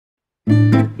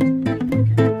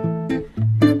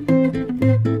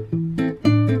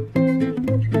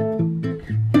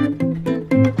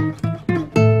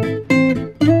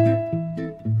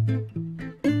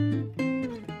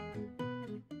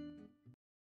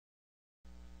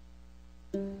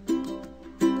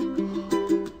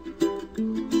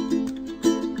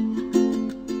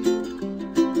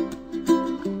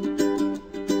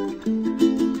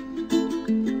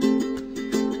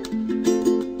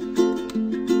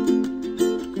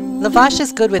Lavash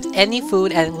is good with any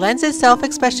food and lends itself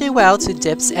especially well to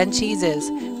dips and cheeses.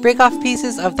 Break off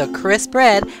pieces of the crisp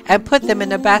bread and put them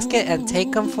in a basket and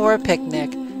take them for a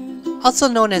picnic. Also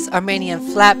known as Armenian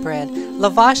flatbread,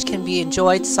 lavash can be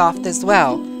enjoyed soft as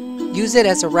well. Use it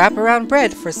as a wraparound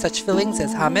bread for such fillings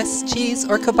as hummus, cheese,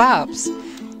 or kebabs.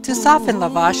 To soften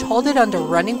lavash, hold it under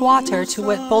running water to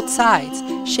wet both sides.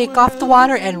 Shake off the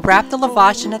water and wrap the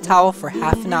lavash in a towel for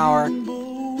half an hour.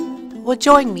 Well,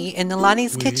 join me in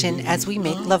Nalani's kitchen as we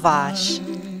make lavash.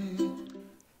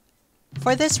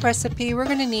 For this recipe, we're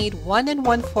going to need 1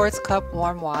 1/4 cup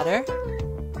warm water,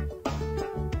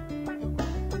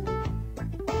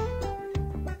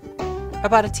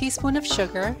 about a teaspoon of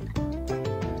sugar,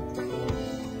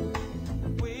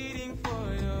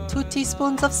 2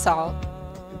 teaspoons of salt,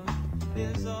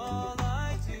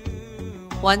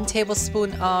 1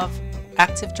 tablespoon of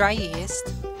active dry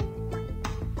yeast,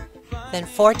 then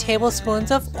 4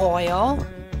 tablespoons of oil,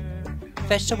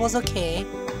 vegetables okay,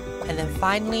 and then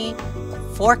finally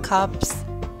 4 cups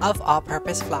of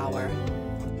all-purpose flour.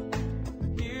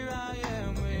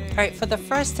 Alright, for the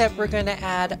first step, we're going to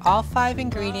add all 5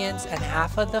 ingredients and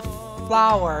half of the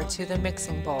flour to the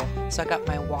mixing bowl. So I got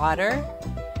my water,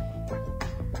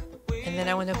 and then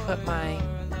I want to put my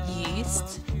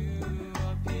yeast,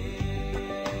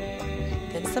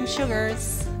 then some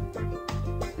sugars,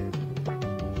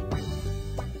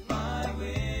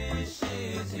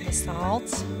 and the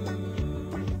salt,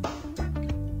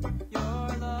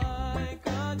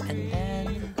 and then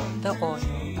the oil.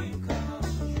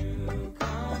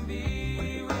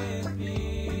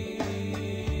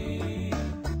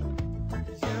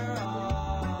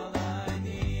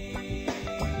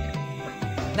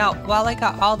 Now, while I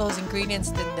got all those ingredients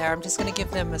in there, I'm just going to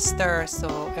give them a stir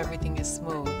so everything is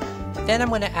smooth. Then I'm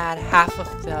going to add half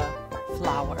of the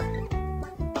flour.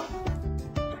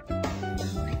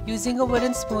 Using a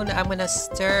wooden spoon, I'm going to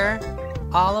stir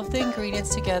all of the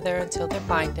ingredients together until they're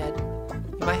binded.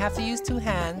 You might have to use 2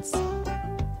 hands.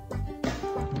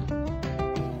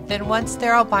 Then once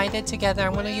they're all binded together,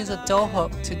 I'm going to use a dough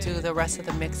hook to do the rest of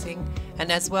the mixing, and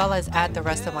as well as add the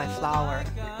rest of my flour.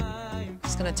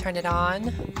 Just going to turn it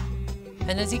on,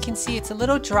 and as you can see, it's a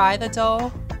little dry, the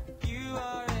dough.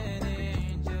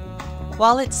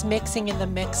 While it's mixing in the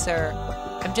mixer,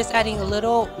 I'm just adding a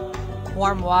little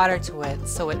warm water to it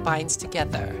so it binds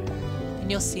together,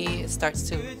 and you'll see it starts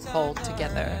to hold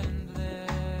together.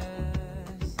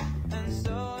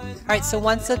 Alright, so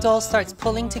once the dough starts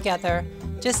pulling together,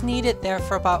 just knead it there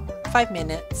for about 5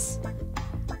 minutes.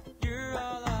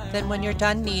 Then when you're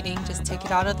done kneading, just take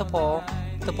it out of the bowl.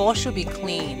 The bowl should be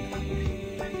clean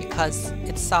because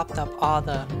it sopped up all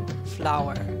the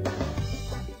flour.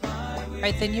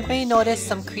 Alright, then you may notice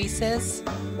some creases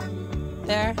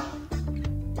there.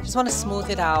 Just want to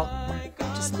smooth it out.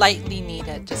 Just lightly knead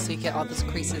it just so you get all those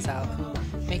creases out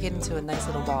and make it into a nice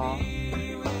little ball.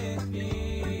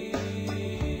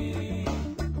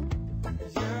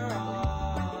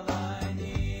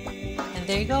 And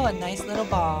there you go, a nice little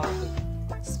ball.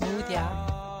 Smooth, yeah.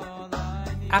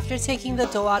 After taking the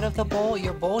dough out of the bowl,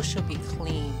 your bowl should be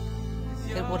clean.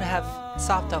 It would have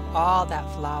sopped up all that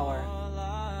flour.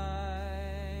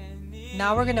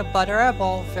 Now we're going to butter our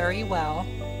bowl very well.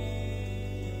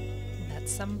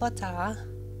 That's some butter.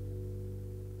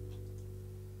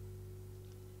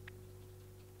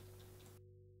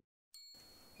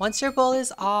 Once your bowl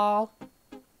is all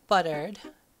buttered,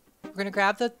 we're going to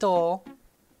grab the dough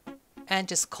and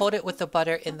just coat it with the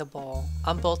butter in the bowl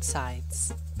on both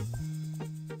sides.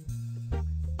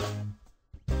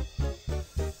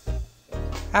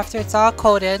 After it's all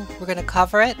coated, we're going to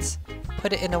cover it,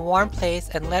 put it in a warm place,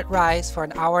 and let rise for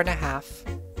an hour and a half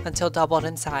until doubled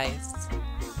in size.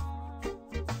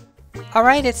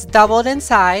 Alright, it's doubled in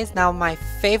size. Now my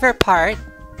favorite part,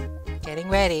 getting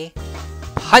ready.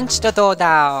 Punch the dough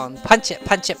down. Punch it,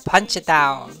 punch it, punch it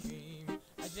down.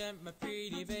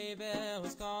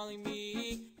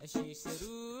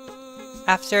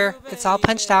 After it's all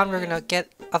punched down, we're going to get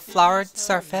a floured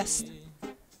surface.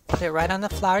 Put it right on the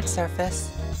floured surface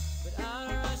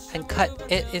and cut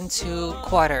it into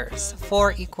quarters,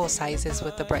 4 equal sizes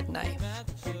with the bread knife.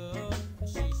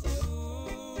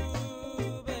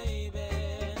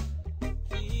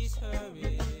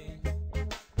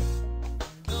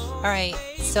 Alright,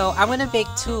 so I'm going to bake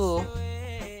 2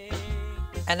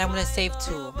 and I'm going to save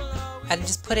 2 and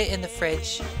just put it in the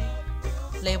fridge.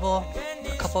 Label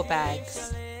a couple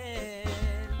bags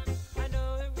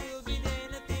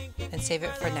and save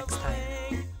it for next time.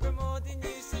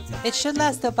 It should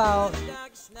last about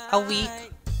a week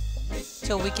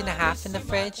to a week and a half in the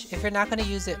fridge. If you're not going to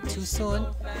use it too soon,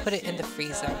 put it in the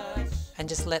freezer and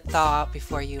just let thaw out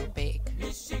before you bake.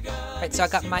 Alright, so I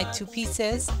got my 2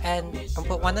 pieces and I'll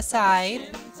put one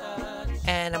aside,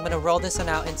 and I'm going to roll this one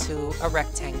out into a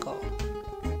rectangle.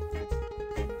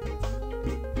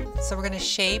 So we're going to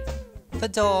shape the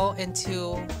dough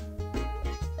into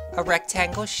a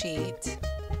rectangle sheet.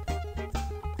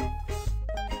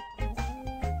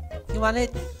 You want it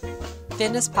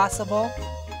thin as possible,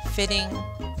 fitting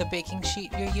the baking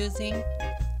sheet you're using. So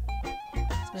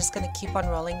I'm just going to keep on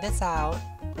rolling this out.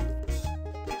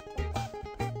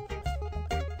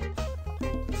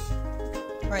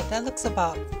 Alright, that looks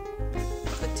about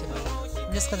good to me.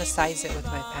 I'm just going to size it with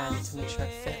my pan to make sure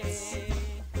it fits.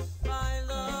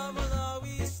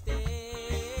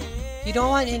 You don't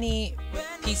want any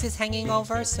pieces hanging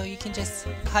over, so you can just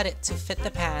cut it to fit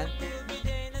the pan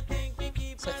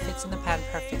so it fits in the pan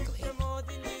perfectly.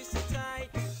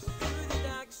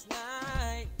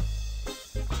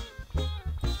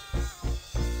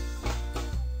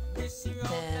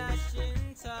 Then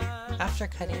after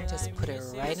cutting, just put it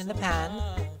right in the pan.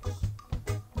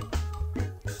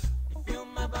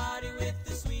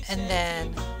 And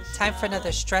then time for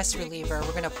another stress reliever.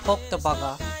 We're going to poke the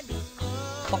bugger.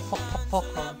 Poke, poke, poke,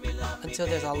 poke them until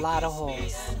there's a lot of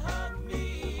holes.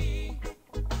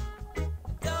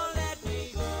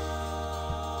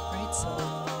 Right, so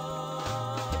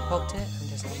I poked it and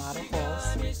there's a lot of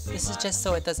holes. This is just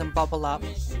so it doesn't bubble up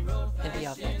in the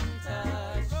oven.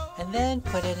 And then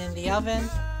put it in the oven.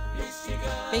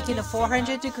 Bake in a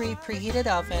 400-degree preheated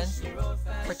oven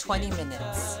for 20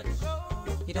 minutes.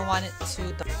 You don't want it to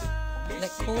let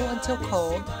cool until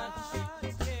cold.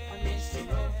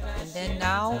 And then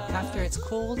now, after it's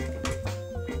cooled, you're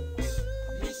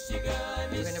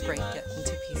going to break it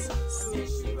into pieces.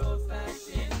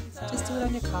 Just do it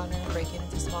on your counter and break it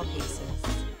into small pieces.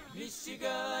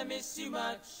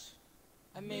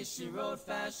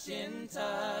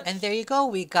 And there you go,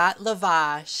 we got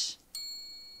lavash.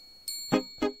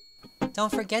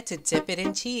 Don't forget to dip it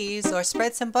in cheese or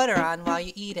spread some butter on while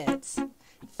you eat it.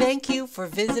 Thank you for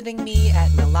visiting me at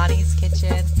Nalani's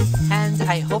Kitchen, and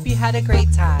I hope you had a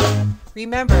great time.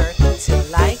 Remember to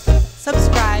like,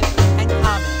 subscribe, and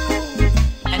comment.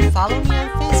 And follow me on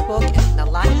Facebook at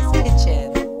Nalani's Kitchen.